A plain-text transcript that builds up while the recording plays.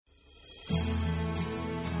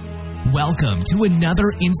Welcome to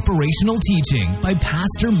another inspirational teaching by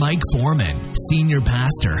Pastor Mike Foreman, Senior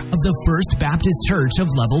Pastor of the First Baptist Church of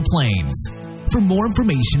Level Plains. For more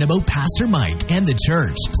information about Pastor Mike and the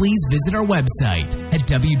church, please visit our website at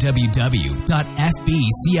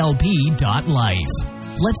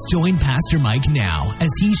www.fbclp.life. Let's join Pastor Mike now as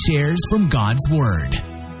he shares from God's Word.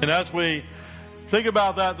 And as we think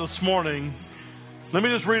about that this morning, let me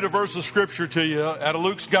just read a verse of Scripture to you out of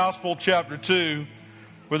Luke's Gospel, chapter 2,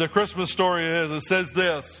 where the Christmas story is. It says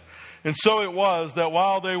this, "And so it was that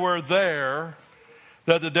while they were there,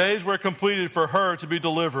 that the days were completed for her to be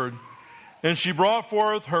delivered. And she brought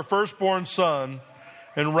forth her firstborn son,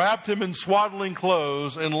 and wrapped him in swaddling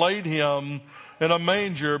clothes, and laid him in a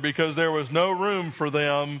manger, because there was no room for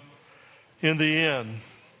them in the inn."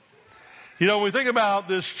 You know, when we think about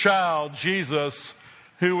this child, Jesus,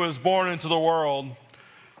 who was born into the world,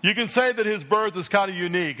 you can say that his birth is kind of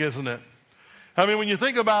unique, isn't it? I mean, when you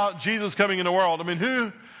think about Jesus coming in the world, I mean,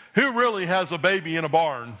 who really has a baby in a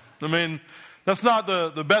barn? I mean, that's not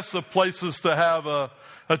the best of places to have a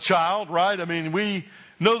child, right? I mean, we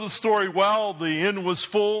know the story well. The inn was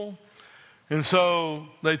full. And so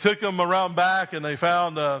they took him around back and they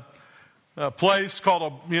found a place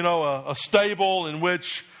called a stable in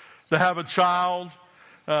which to have a child.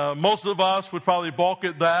 Most of us would probably balk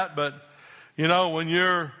at that, but you know, when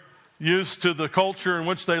you're used to the culture in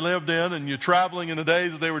which they lived in, and you're traveling in the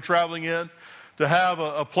days that they were traveling in, to have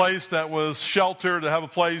a place that was sheltered, to have a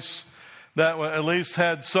place that at least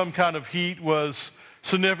had some kind of heat was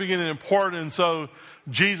significant and important. And so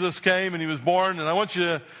Jesus came and he was born. And I want you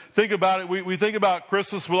to think about it. We think about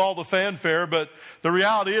Christmas with all the fanfare, but the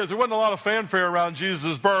reality is there wasn't a lot of fanfare around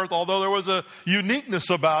Jesus' birth, although there was a uniqueness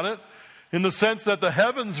about it in the sense that the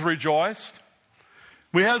heavens rejoiced.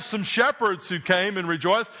 We had some shepherds who came and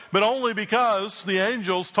rejoiced, but only because the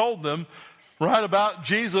angels told them right about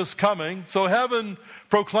Jesus coming. So heaven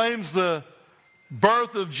proclaims the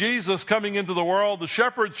birth of Jesus coming into the world. The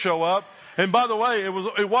shepherds show up. And by the way,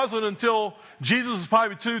 it wasn't until Jesus was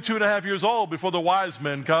probably 2.5 years old before the wise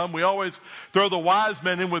men come. We always throw the wise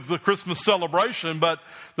men in with the Christmas celebration, but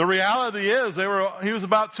the reality is he was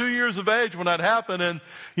about 2 years of age when that happened. And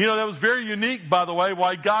you know, that was very unique, by the way,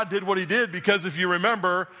 why God did what he did, because if you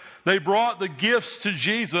remember, they brought the gifts to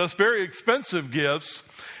Jesus, very expensive gifts.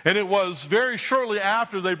 And it was very shortly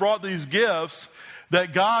after they brought these gifts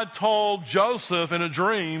that God told Joseph in a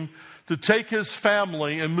dream to take his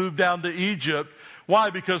family and move down to Egypt. Why?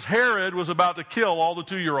 Because Herod was about to kill all the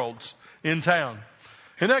 2-year-olds in town.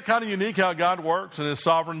 Isn't that kind of unique how God works in his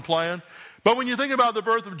sovereign plan? But when you think about the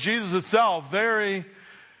birth of Jesus itself, very,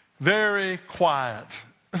 very quiet.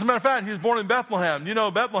 As a matter of fact, he was born in Bethlehem. You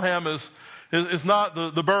know, Bethlehem is not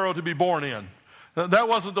the borough to be born in. That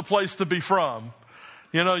wasn't the place to be from.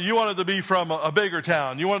 You know, you wanted to be from a bigger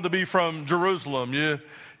town. You wanted to be from Jerusalem.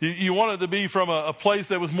 You wanted to be from a place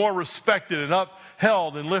that was more respected and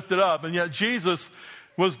upheld and lifted up. And yet Jesus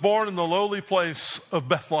was born in the lowly place of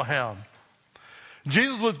Bethlehem.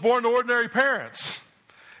 Jesus was born to ordinary parents.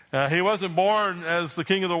 He wasn't born as the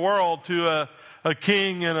king of the world to a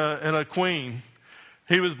king and a queen.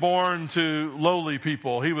 He was born to lowly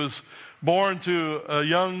people. He was born to a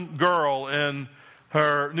young girl and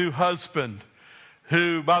her new husband,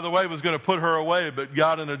 who, by the way, was going to put her away, but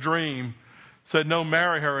God in a dream said, "No,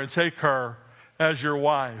 marry her and take her as your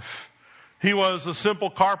wife." He was a simple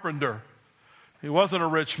carpenter. He wasn't a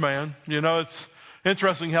rich man. You know, it's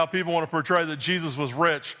interesting how people want to portray that Jesus was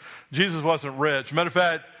rich. Jesus wasn't rich. Matter of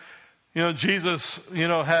fact, you know, Jesus,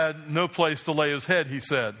 had no place to lay his head, he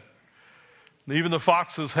said. Even the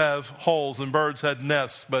foxes have holes and birds had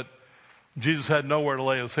nests, but Jesus had nowhere to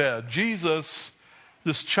lay his head. Jesus,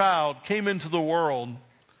 this child, came into the world,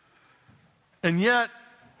 and yet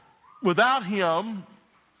without him,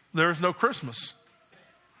 there's no Christmas.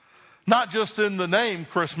 Not just in the name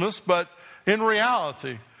Christmas, but in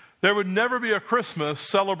reality. There would never be a Christmas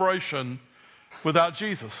celebration without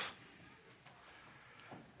Jesus.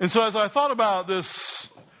 And so as I thought about this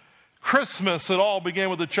Christmas, it all began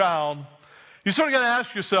with a child. You sort of got to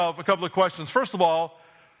ask yourself a couple of questions. First of all,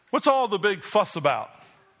 what's all the big fuss about?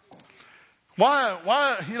 Why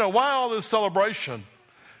all this celebration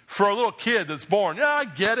for a little kid that's born? Yeah, I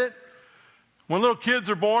get it. When little kids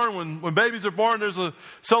are born, when babies are born, there's a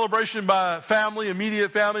celebration by family,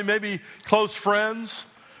 immediate family, maybe close friends.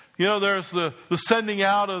 You know, there's the sending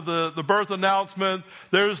out of the birth announcement.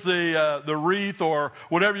 There's the wreath or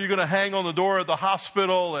whatever you're going to hang on the door at the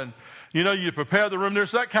hospital. And, you prepare the room.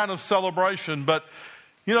 There's that kind of celebration. But,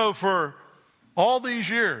 for all these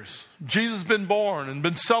years, Jesus has been born and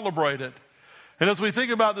been celebrated. And as we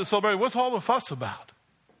think about this celebration, what's all the fuss about?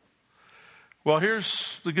 Well,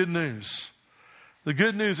 here's the good news. The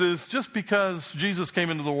good news is just because Jesus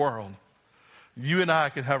came into the world, you and I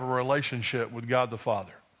can have a relationship with God the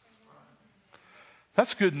Father.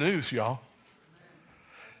 That's good news, y'all.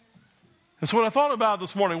 And so when I thought about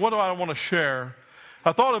this morning, what do I want to share?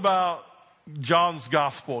 I thought about John's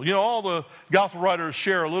gospel. You know, all the gospel writers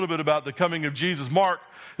share a little bit about the coming of Jesus. Mark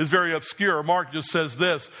is very obscure. Mark just says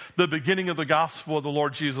this, the beginning of the gospel of the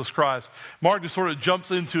Lord Jesus Christ. Mark just sort of jumps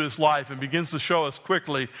into his life and begins to show us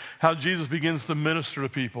quickly how Jesus begins to minister to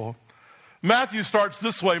people. Matthew starts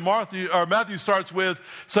this way. Matthew starts with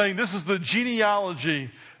saying this is the genealogy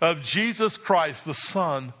of Jesus Christ, the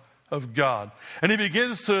Son of God. And he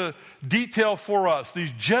begins to detail for us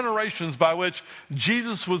these generations by which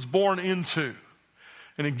Jesus was born into.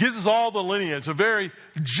 And it gives us all the lineage. A very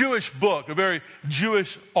Jewish book, a very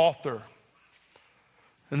Jewish author.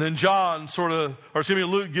 And then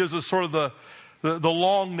Luke gives us sort of the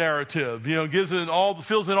long narrative. You know,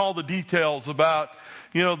 fills in all the details about,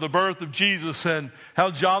 you know, the birth of Jesus and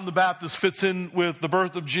how John the Baptist fits in with the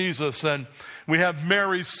birth of Jesus. And we have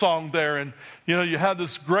Mary's song there. And, you know, you have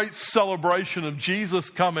this great celebration of Jesus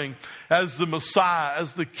coming as the Messiah,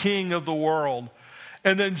 as the King of the world.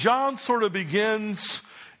 And then John sort of begins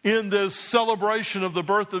in this celebration of the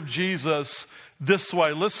birth of Jesus this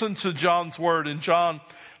way. Listen to John's word in John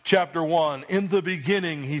chapter 1. In the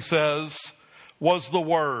beginning, he says, was the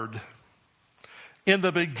Word. In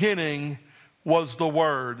the beginning was the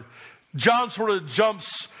Word. John sort of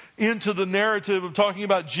jumps into the narrative of talking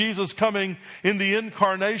about Jesus coming in the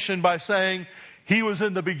incarnation by saying he was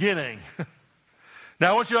in the beginning.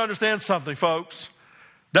 Now I want you to understand something, folks.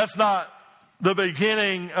 That's not the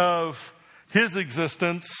beginning of his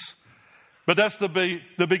existence, but that's the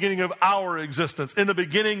beginning of our existence. In the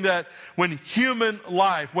beginning, that when human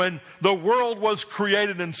life, when the world was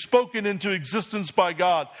created and spoken into existence by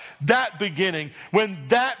God, when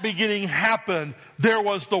that beginning happened, there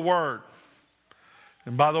was the Word.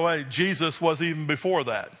 And by the way, Jesus was even before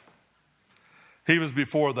that. He was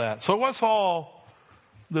before that. So what's all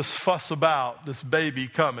this fuss about, this baby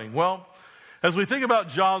coming? Well, as we think about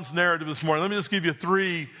John's narrative this morning, let me just give you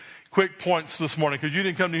 3 quick points this morning, because you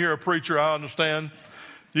didn't come to hear a preacher, I understand.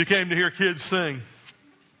 You came to hear kids sing.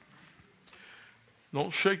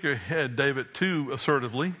 Don't shake your head, David, too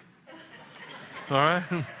assertively. All right?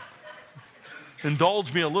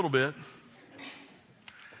 Indulge me a little bit.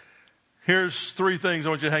 Here's 3 things I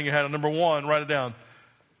want you to hang your hat on. Number 1, write it down.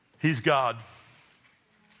 He's God.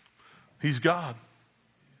 He's God.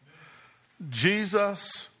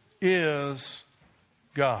 Jesus is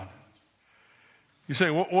God. You say,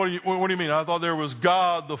 what do you mean? I thought there was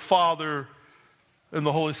God, the Father, and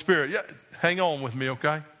the Holy Spirit. Yeah, hang on with me,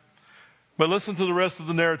 okay? But listen to the rest of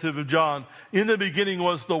the narrative of John. In the beginning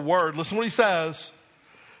was the Word. Listen what he says.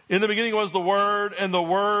 In the beginning was the Word, and the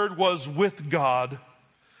Word was with God.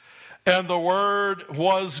 And the Word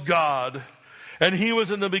was God. And he was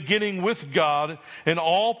in the beginning with God, and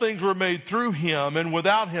all things were made through him, and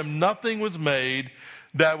without him nothing was made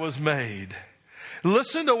that was made.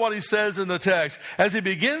 Listen to what he says in the text as he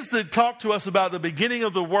begins to talk to us about the beginning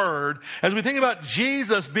of the Word. As we think about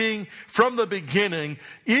Jesus being from the beginning,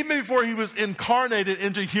 even before he was incarnated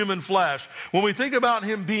into human flesh, when we think about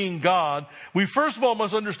him being God, we first of all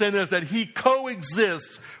must understand this, that he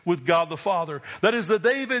coexists with God the Father. That is, that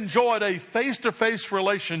they've enjoyed a face-to-face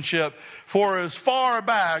relationship for as far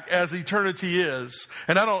back as eternity is.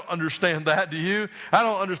 And I don't understand that, do you? I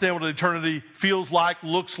don't understand what eternity feels like,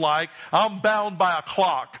 looks like. I'm bound by a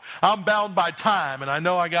clock. I'm bound by time, and I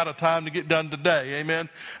know I got a time to get done today. Amen.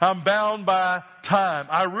 I'm bound by time.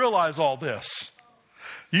 I realize all this.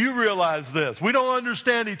 You realize this. We don't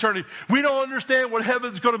understand eternity. We don't understand what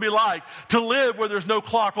heaven's going to be like to live where there's no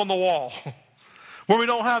clock on the wall. Where we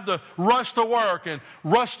don't have to rush to work and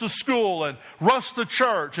rush to school and rush to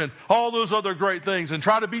church and all those other great things and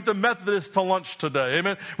try to beat the Methodists to lunch today.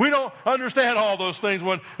 Amen. We don't understand all those things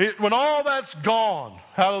when all that's gone.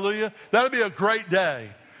 Hallelujah. That'll be a great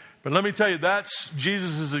day. But let me tell you, that's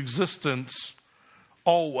Jesus' existence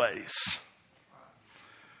always.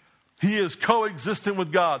 He is coexistent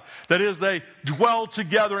with God. That is, they dwell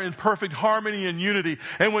together in perfect harmony and unity.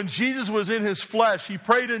 And when Jesus was in his flesh, he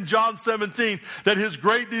prayed in John 17 that his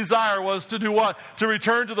great desire was to do what? To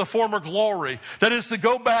return to the former glory. That is, to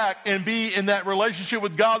go back and be in that relationship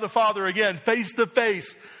with God the Father again, face to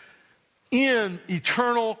face, in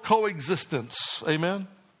eternal coexistence. Amen?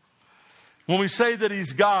 When we say that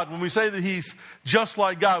he's God, when we say that he's just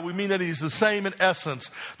like God, we mean that he's the same in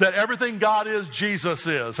essence. That everything God is, Jesus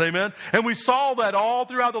is. Amen? And we saw that all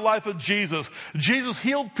throughout the life of Jesus. Jesus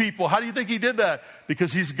healed people. How do you think he did that?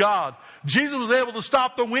 Because he's God. Jesus was able to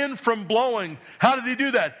stop the wind from blowing. How did he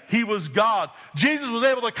do that? He was God. Jesus was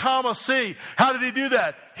able to calm a sea. How did he do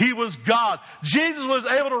that? He was God. Jesus was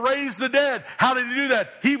able to raise the dead. How did he do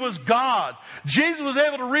that? He was God. Jesus was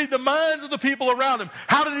able to read the minds of the people around him.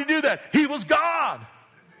 How did he do that? He was God.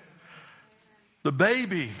 The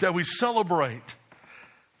baby that we celebrate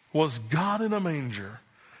was God in a manger.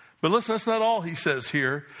 But listen, that's not all he says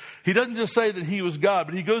here. He doesn't just say that he was God,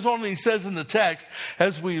 but he goes on and he says in the text,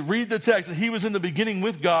 as we read the text, that he was in the beginning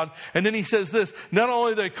with God. And then he says this, not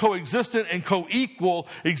only are they coexistent and co-equal,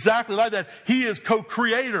 exactly like that, he is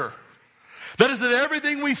co-creator. That is that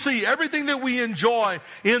everything we see, everything that we enjoy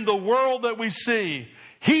in the world that we see,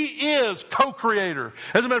 he is co-creator.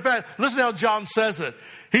 As a matter of fact, listen to how John says it.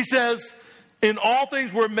 He says, in all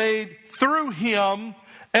things were made through him,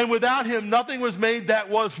 and without him, nothing was made that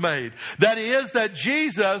was made. That is, that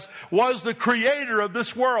Jesus was the creator of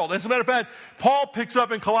this world. As a matter of fact, Paul picks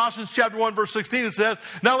up in Colossians chapter 1, verse 16, and says,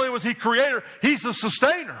 not only was he creator, he's the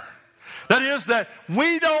sustainer. That is, that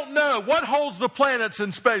we don't know what holds the planets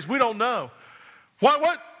in space. We don't know.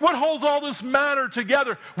 What holds all this matter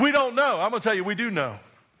together? We don't know. I'm going to tell you, we do know.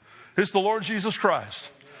 It's the Lord Jesus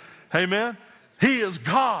Christ. Amen? He is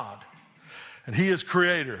God, and he is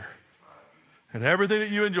creator. And everything that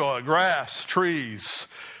you enjoy, grass, trees,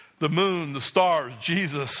 the moon, the stars,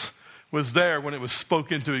 Jesus was there when it was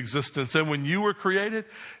spoken into existence. And when you were created,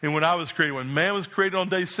 and when I was created, when man was created on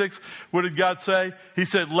day 6, what did God say? He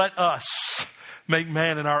said, let us make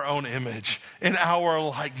man in our own image, in our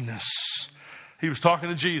likeness. He was talking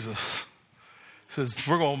to Jesus. He says,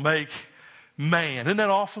 we're going to make man. Isn't that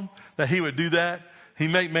awesome that he would do that? He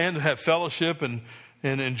made man to have fellowship and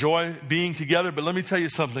enjoy being together. But let me tell you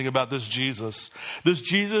something about this Jesus. This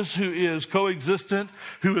Jesus who is coexistent,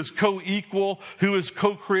 who is co-equal, who is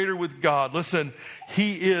co-creator with God. Listen,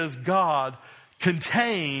 he is God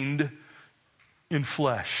contained in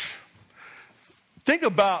flesh. Think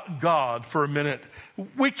about God for a minute.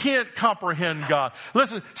 We can't comprehend God.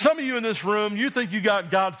 Listen, some of you in this room, you think you got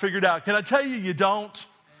God figured out. Can I tell you, you don't?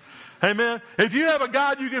 Amen. If you have a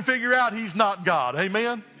God you can figure out, he's not God.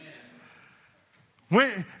 Amen.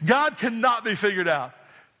 God cannot be figured out.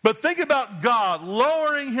 But think about God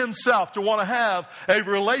lowering himself to want to have a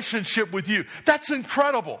relationship with you. That's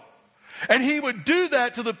incredible. And he would do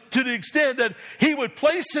that to the extent that he would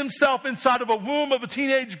place himself inside of a womb of a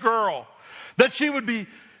teenage girl. That she would be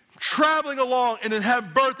traveling along and then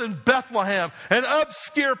have birth in Bethlehem, an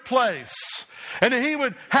obscure place. And he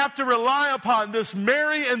would have to rely upon this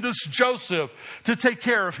Mary and this Joseph to take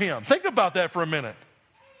care of him. Think about that for a minute.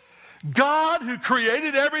 God, who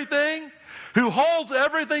created everything, who holds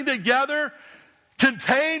everything together,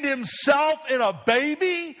 contained himself in a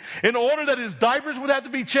baby in order that his diapers would have to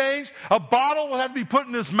be changed, a bottle would have to be put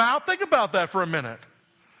in his mouth. Think about that for a minute.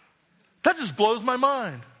 That just blows my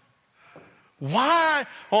mind. Why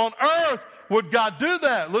on earth would God do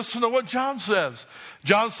that? Listen to what John says.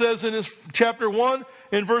 John says in his chapter 1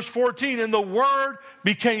 in verse 14, and the Word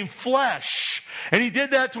became flesh. And he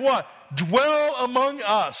did that to what? Dwell among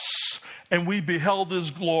us, and we beheld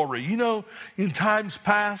his glory. You know, in times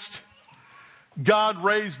past, God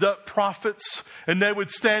raised up prophets, and they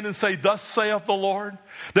would stand and say, thus saith the Lord.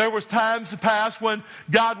 There was times past when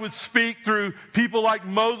God would speak through people like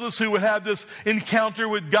Moses, who would have this encounter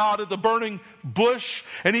with God at the burning bush.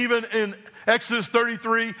 And even in Exodus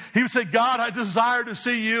 33, he would say, God, I desire to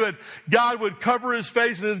see you. And God would cover his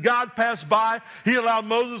face. And as God passed by, he allowed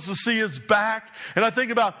Moses to see his back. And I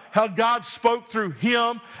think about how God spoke through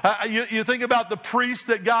him. You think about the priests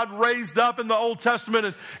that God raised up in the Old Testament,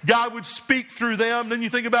 and God would speak through them. Then you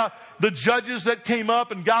think about the judges that came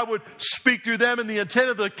up, and God would speak through them. And the intent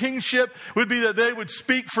of the kingship would be that they would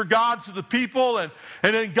speak for God to the people. And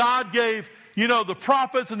then God gave, the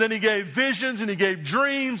prophets, and then he gave visions, and he gave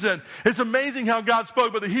dreams. And it's amazing how God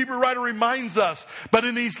spoke. But the Hebrew writer reminds us, but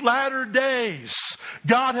in these latter days,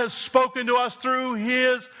 God has spoken to us through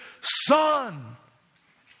his Son.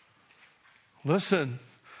 Listen,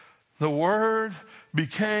 the Word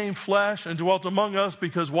became flesh and dwelt among us,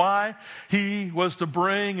 because why? He was to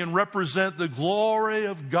bring and represent the glory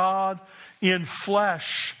of God in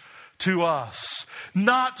flesh to us.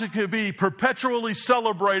 Not to be perpetually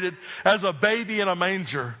celebrated as a baby in a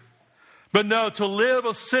manger, But no, to live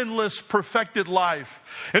a sinless, perfected life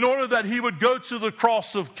in order that he would go to the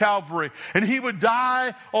cross of Calvary and he would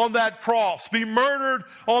die on that cross, be murdered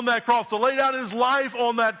on that cross, to lay down his life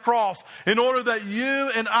on that cross in order that you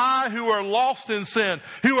and I, who are lost in sin,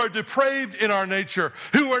 who are depraved in our nature,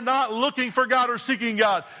 who are not looking for God or seeking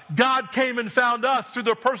God, God came and found us through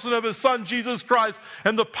the person of his Son, Jesus Christ,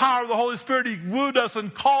 and the power of the Holy Spirit. He wooed us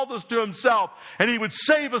and called us to himself, and he would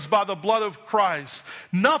save us by the blood of Christ.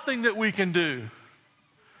 Nothing that we can do.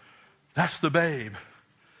 That's the babe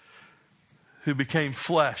who became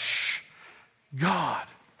flesh, God,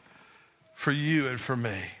 for you and for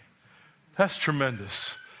me. That's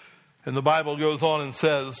tremendous. And the Bible goes on and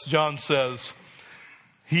says, John says,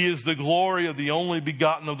 he is the glory of the only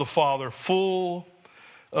begotten of the Father, full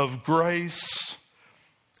of grace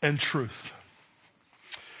and truth.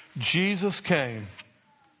 Jesus came,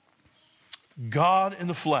 God in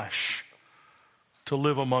the flesh, to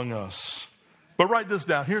live among us. But write this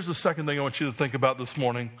down. Here's the second thing I want you to think about this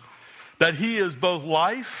morning. That he is both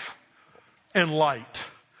life and light.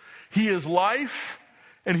 He is life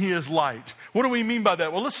and he is light. What do we mean by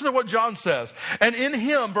that? Well, listen to what John says. And in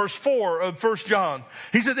him, verse 4 of 1 John,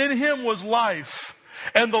 he said, in him was life,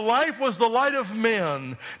 and the life was the light of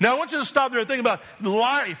men. Now, I want you to stop there and think about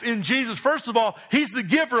life in Jesus. First of all, he's the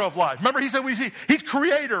giver of life. Remember, he said he's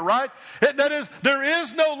creator, right? That is, there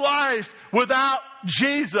is no life without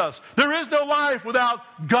Jesus. There is no life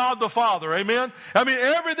without God the Father. Amen? I mean,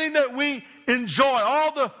 everything that we enjoy,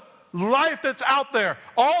 all the life that's out there,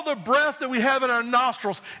 all the breath that we have in our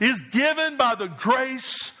nostrils is given by the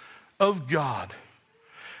grace of God.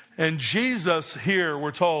 And Jesus here,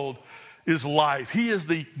 we're told, is life. He is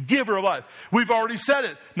the giver of life. We've already said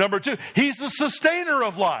it. Number 2, he's the sustainer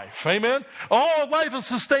of life. Amen? All of life is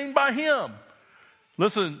sustained by him.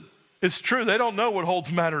 Listen, it's true. They don't know what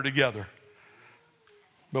holds matter together.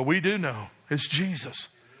 But we do know. It's Jesus.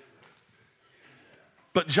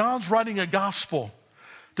 But John's writing a gospel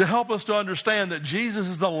to help us to understand that Jesus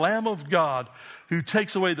is the Lamb of God who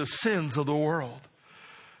takes away the sins of the world.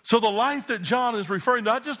 So the life that John is referring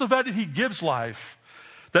to, not just the fact that he gives life,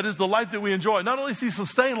 that is the life that we enjoy. Not only does he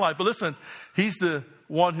sustain life, but listen, he's the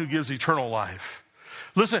one who gives eternal life.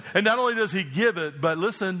 Listen, and not only does he give it, but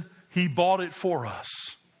listen, he bought it for us.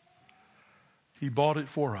 He bought it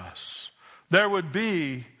for us. There would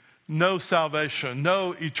be no salvation,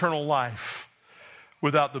 no eternal life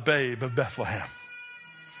without the babe of Bethlehem.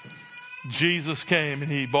 Jesus came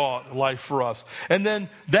and he bought life for us. And then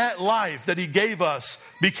that life that he gave us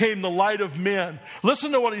became the light of men.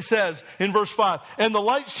 Listen to what he says in verse 5. And the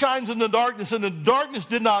light shines in the darkness, and the darkness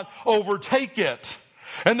did not overtake it.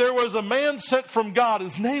 And there was a man sent from God.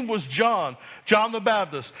 His name was John the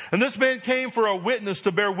Baptist. And this man came for a witness,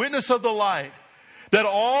 to bear witness of the light, that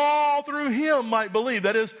all through him might believe.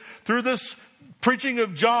 That is, through this preaching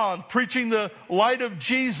of John, preaching the light of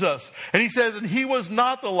Jesus. And he says, and he was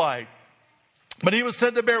not the light, but he was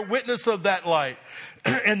sent to bear witness of that light.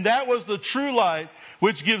 And that was the true light,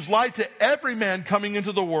 which gives light to every man coming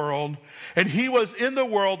into the world. And he was in the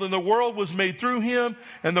world, and the world was made through him,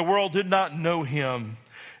 and the world did not know him.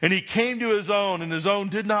 And he came to his own, and his own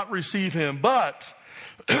did not receive him. But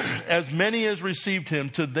as many as received him,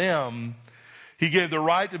 to them he gave the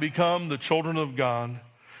right to become the children of God.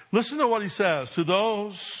 Listen to what he says. To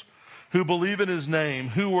those who believe in his name,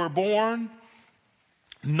 who were born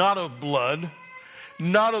not of blood,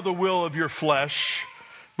 not of the will of your flesh,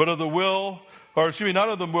 but of the will, not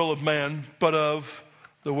of the will of man, but of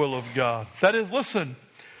the will of God. That is, listen,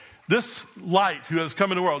 this light who has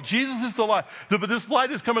come into the world, Jesus is the light, but this light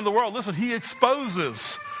has come into the world. Listen, he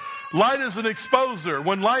exposes. Light is an exposer.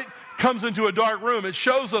 When light comes into a dark room, it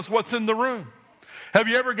shows us what's in the room. Have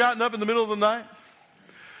you ever gotten up in the middle of the night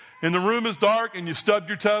and the room is dark and you stubbed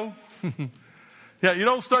your toe? Yeah, you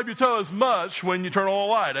don't stub your toe as much when you turn on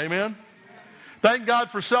a light. Amen? Thank God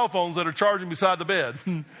for cell phones that are charging beside the bed.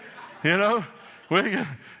 You know, we can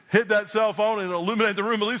hit that cell phone and illuminate the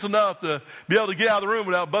room at least enough to be able to get out of the room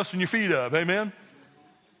without busting your feet up. Amen?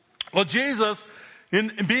 Well, Jesus,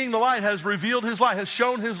 in being the light, has revealed his light, has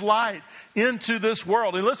shown his light into this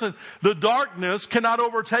world. And listen, the darkness cannot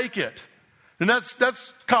overtake it. And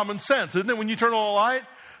that's common sense, isn't it? When you turn on a light,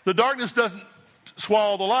 the darkness doesn't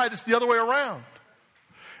swallow the light. It's the other way around.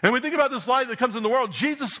 And we think about this light that comes in the world.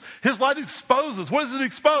 Jesus, his light exposes. What does it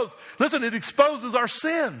expose? Listen, it exposes our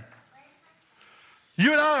sin.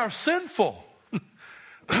 You and I are sinful.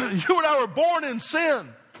 You and I were born in sin.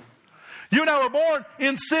 You and I were born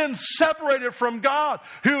in sin, separated from God,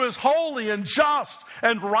 who is holy and just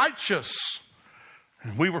and righteous.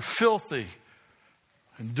 And we were filthy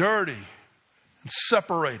and dirty and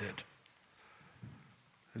separated.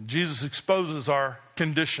 And Jesus exposes our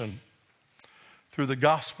condition through the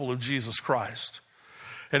gospel of Jesus Christ.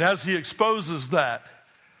 And as he exposes that,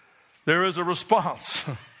 there is a response.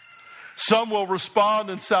 Some will respond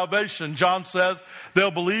in salvation. John says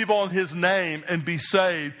they'll believe on his name and be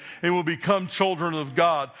saved and will become children of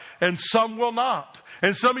God. And some will not.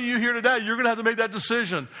 And some of you here today, you're going to have to make that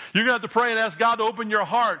decision. You're going to have to pray and ask God to open your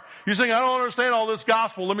heart. You're saying, I don't understand all this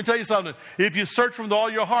gospel. Let me tell you something. If you search with all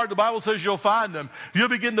your heart, the Bible says you'll find them. You'll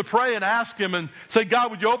begin to pray and ask him and say,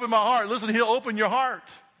 God, would you open my heart? Listen, he'll open your heart.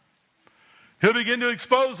 He'll begin to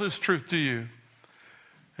expose this truth to you.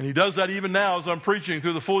 And he does that even now as I'm preaching.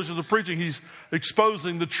 Through the foolishness of preaching, he's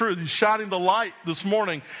exposing the truth. He's shining the light this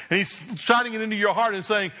morning. And he's shining it into your heart and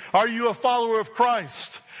saying, are you a follower of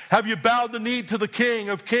Christ? Have you bowed the knee to the King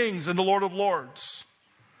of Kings and the Lord of Lords?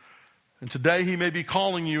 And today he may be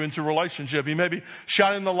calling you into relationship. He may be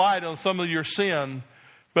shining the light on some of your sin.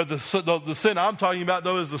 But the sin I'm talking about,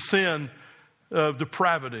 though, is the sin of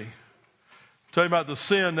depravity. I'm talking about the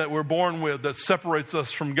sin that we're born with that separates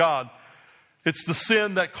us from God. It's the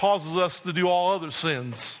sin that causes us to do all other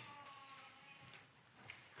sins.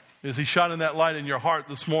 Is he shining that light in your heart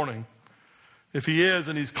this morning? If he is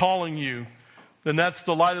and he's calling you, then that's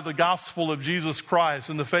the light of the gospel of Jesus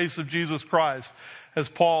Christ in the face of Jesus Christ, as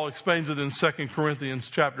Paul explains it in 2 Corinthians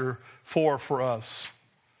chapter 4 for us.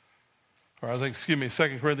 Or 2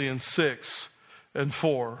 Corinthians 6 and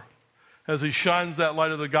 4. As he shines that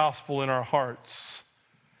light of the gospel in our hearts.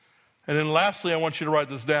 And then lastly, I want you to write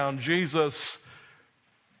this down. Jesus,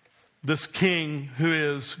 this King who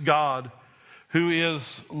is God, who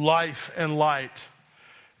is life and light,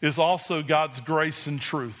 is also God's grace and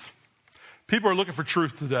truth. People are looking for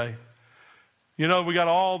truth today. You know, we got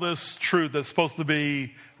all this truth that's supposed to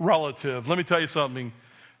be relative. Let me tell you something.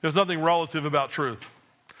 There's nothing relative about truth.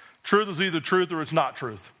 Truth is either truth or it's not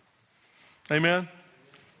truth. Amen?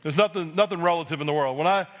 There's nothing relative in the world.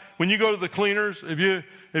 When you go to the cleaners, if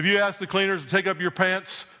you ask the cleaners to take up your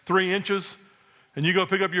pants 3 inches, and you go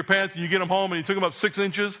pick up your pants and you get them home and you took them up 6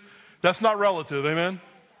 inches, that's not relative. Amen?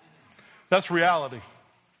 That's reality.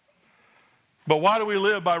 But why do we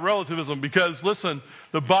live by relativism? Because, listen,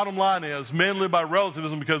 the bottom line is men live by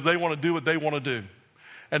relativism because they want to do what they want to do.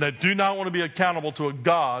 And they do not want to be accountable to a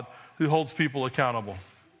God who holds people accountable.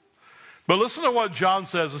 But listen to what John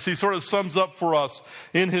says as he sort of sums up for us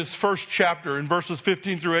in his first chapter in verses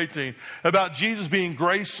 15 through 18 about Jesus being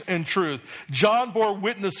grace and truth. John bore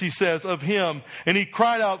witness, he says, of him, and he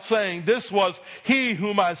cried out saying, this was he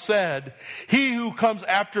whom I said, he who comes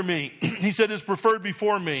after me, he said, is preferred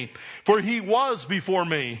before me, for he was before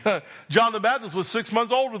me. John the Baptist was 6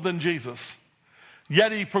 months older than Jesus.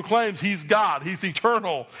 Yet he proclaims he's God, he's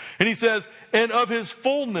eternal. And he says, and of his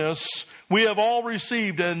fullness we have all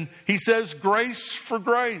received. And he says, grace for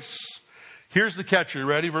grace. Here's the catch. You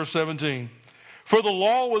ready? Verse 17. For the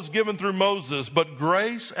law was given through Moses, but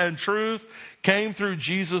grace and truth came through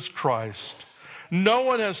Jesus Christ. No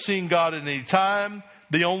one has seen God at any time.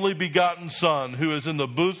 The only begotten Son, who is in the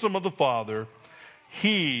bosom of the Father,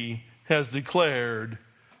 he has declared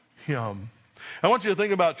him. I want you to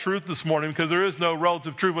think about truth this morning because there is no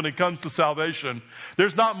relative truth when it comes to salvation.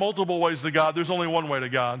 There's not multiple ways to God. There's only one way to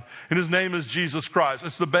God. And his name is Jesus Christ.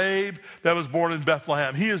 It's the babe that was born in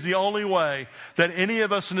Bethlehem. He is the only way that any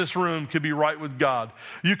of us in this room can be right with God.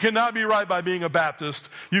 You cannot be right by being a Baptist.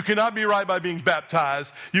 You cannot be right by being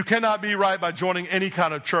baptized. You cannot be right by joining any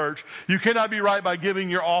kind of church. You cannot be right by giving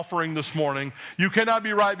your offering this morning. You cannot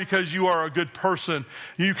be right because you are a good person.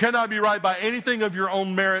 You cannot be right by anything of your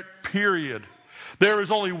own merit, period. There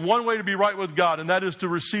is only one way to be right with God, and that is to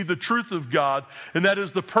receive the truth of God, and that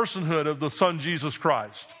is the personhood of the Son, Jesus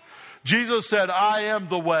Christ. Jesus said, I am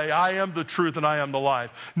the way, I am the truth, and I am the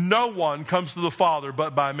life. No one comes to the Father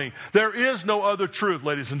but by me. There is no other truth,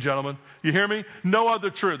 ladies and gentlemen. You hear me? No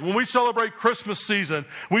other truth. When we celebrate Christmas season,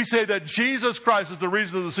 we say that Jesus Christ is the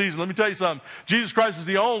reason of the season. Let me tell you something. Jesus Christ is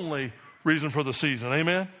the only reason for the season.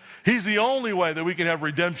 Amen? He's the only way that we can have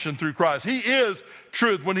redemption through Christ. He is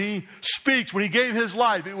truth. When he speaks, when he gave his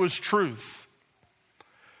life, it was truth.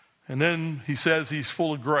 And then he says he's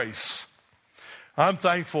full of grace. I'm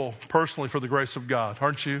thankful personally for the grace of God,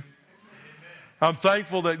 aren't you? I'm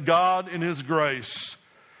thankful that God in his grace,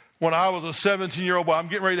 when I was a 17-year-old boy, I'm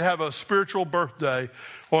getting ready to have a spiritual birthday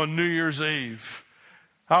on New Year's Eve.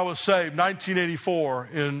 I was saved 1984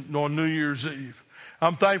 on New Year's Eve.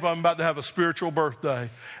 I'm thankful I'm about to have a spiritual birthday.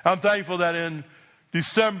 I'm thankful that in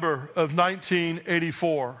December of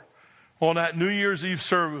 1984, on that New Year's Eve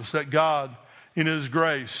service, that God, in his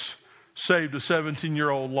grace, saved a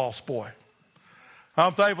 17-year-old lost boy.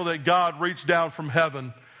 I'm thankful that God reached down from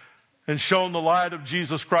heaven and shone the light of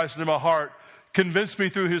Jesus Christ into my heart, convinced me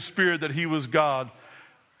through his Spirit that he was God.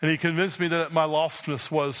 And he convinced me that my lostness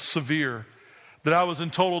was severe, that I was in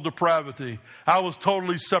total depravity. I was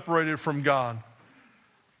totally separated from God.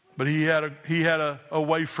 But he had a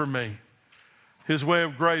way for me. His way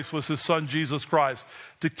of grace was his Son, Jesus Christ,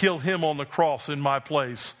 to kill him on the cross in my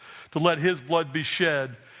place, to let his blood be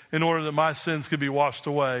shed in order that my sins could be washed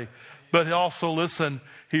away. But also, listen,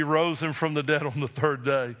 he rose him from the dead on the third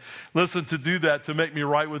day. Listen, to do that, to make me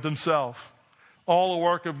right with himself. All the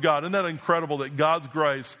work of God. Isn't that incredible that God's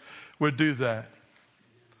grace would do that?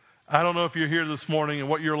 I don't know if you're here this morning and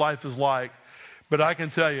what your life is like, but I can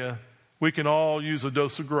tell you, we can all use a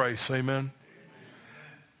dose of grace. Amen?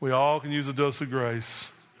 We all can use a dose of grace.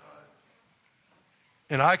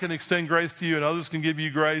 And I can extend grace to you, and others can give you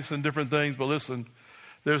grace and different things, but listen,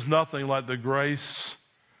 there's nothing like the grace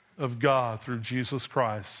of God through Jesus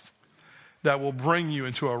Christ that will bring you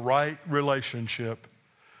into a right relationship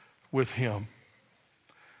with him.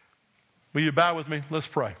 Will you bow with me? Let's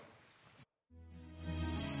pray.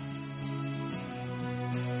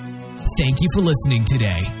 Thank you for listening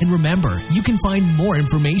today. And remember, you can find more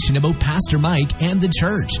information about Pastor Mike and the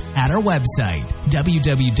church at our website,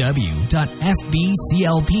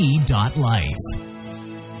 www.fbclp.life.